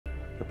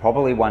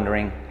probably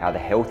wondering how the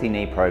Healthy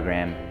Knee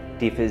program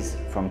differs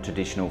from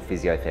traditional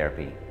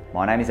physiotherapy.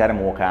 My name is Adam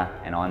Walker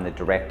and I'm the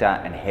Director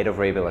and Head of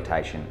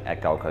Rehabilitation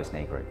at Gold Coast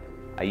Knee Group.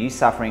 Are you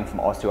suffering from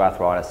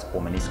osteoarthritis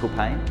or meniscal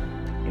pain?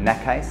 In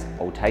that case,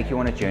 I will take you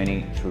on a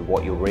journey through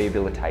what your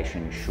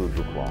rehabilitation should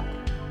look like.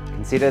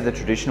 Consider the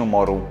traditional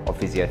model of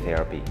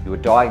physiotherapy. You were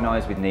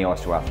diagnosed with knee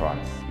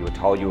osteoarthritis. You were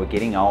told you were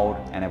getting old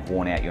and have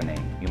worn out your knee.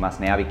 You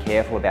must now be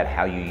careful about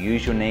how you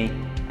use your knee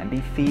and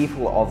be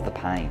fearful of the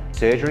pain.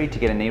 Surgery to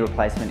get a knee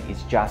replacement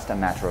is just a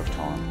matter of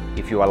time.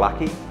 If you are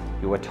lucky,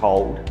 you are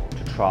told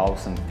to trial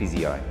some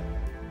physio.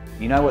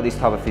 You know what this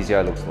type of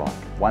physio looks like.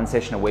 One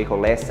session a week or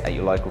less at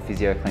your local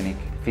physio clinic.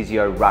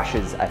 Physio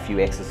rushes a few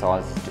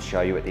exercises to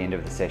show you at the end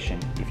of the session.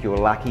 If you're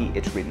lucky,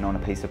 it's written on a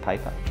piece of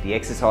paper. The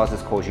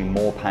exercises cause you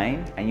more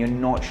pain and you're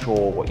not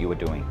sure what you are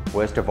doing.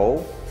 Worst of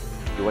all,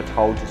 you are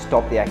told to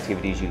stop the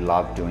activities you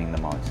love doing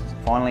the most.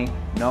 Finally,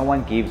 no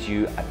one gives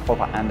you a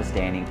proper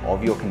understanding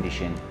of your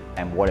condition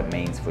and what it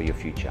means for your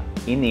future.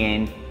 In the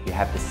end, you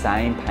have the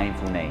same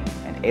painful knee,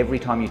 and every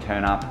time you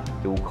turn up,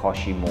 it will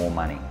cost you more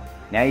money.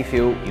 Now you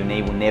feel your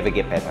knee will never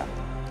get better,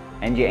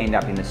 and you end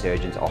up in the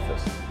surgeon's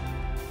office.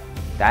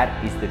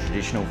 That is the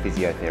traditional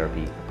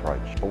physiotherapy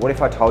approach. But what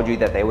if I told you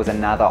that there was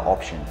another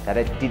option, that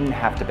it didn't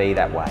have to be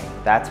that way?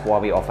 That's why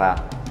we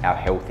offer our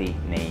Healthy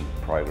Knee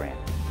program.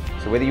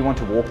 So whether you want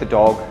to walk the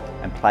dog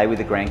and play with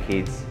the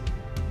grandkids,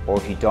 or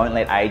if you don't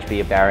let age be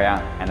a barrier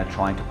and are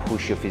trying to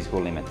push your physical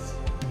limits,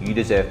 you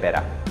deserve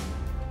better.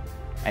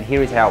 And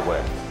here is how it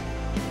works.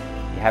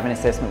 You have an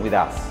assessment with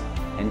us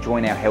and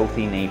join our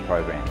Healthy Knee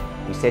program.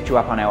 We set you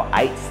up on our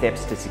 8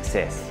 steps to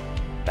success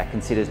that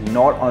considers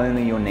not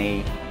only your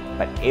knee,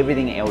 but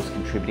everything else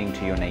contributing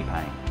to your knee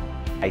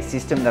pain. A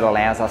system that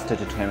allows us to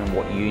determine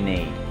what you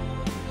need,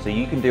 so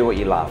you can do what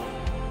you love,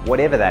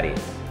 whatever that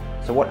is.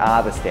 So what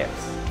are the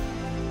steps?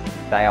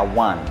 They are: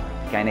 1,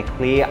 gain a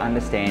clear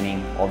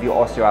understanding of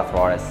your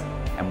osteoarthritis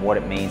and what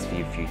it means for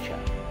your future.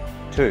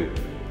 2,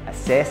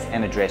 assess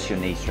and address your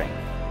knee strength.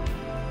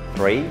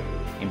 3,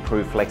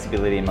 improve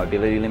flexibility and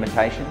mobility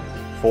limitations.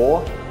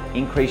 4,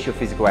 increase your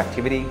physical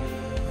activity.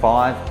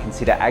 5,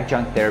 consider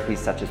adjunct therapies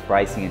such as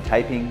bracing and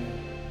taping.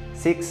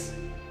 6,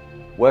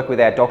 work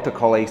with our doctor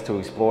colleagues to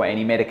explore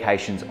any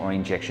medications or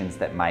injections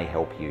that may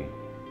help you.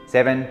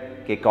 7,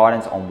 get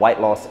guidance on weight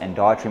loss and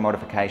dietary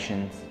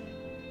modifications.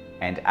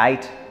 And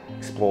 8,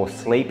 explore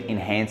sleep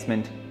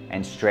enhancement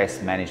and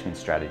stress management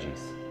strategies.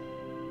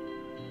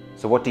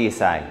 So what do you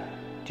say?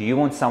 Do you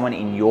want someone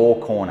in your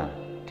corner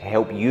to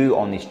help you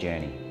on this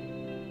journey?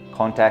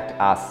 Contact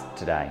us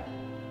today.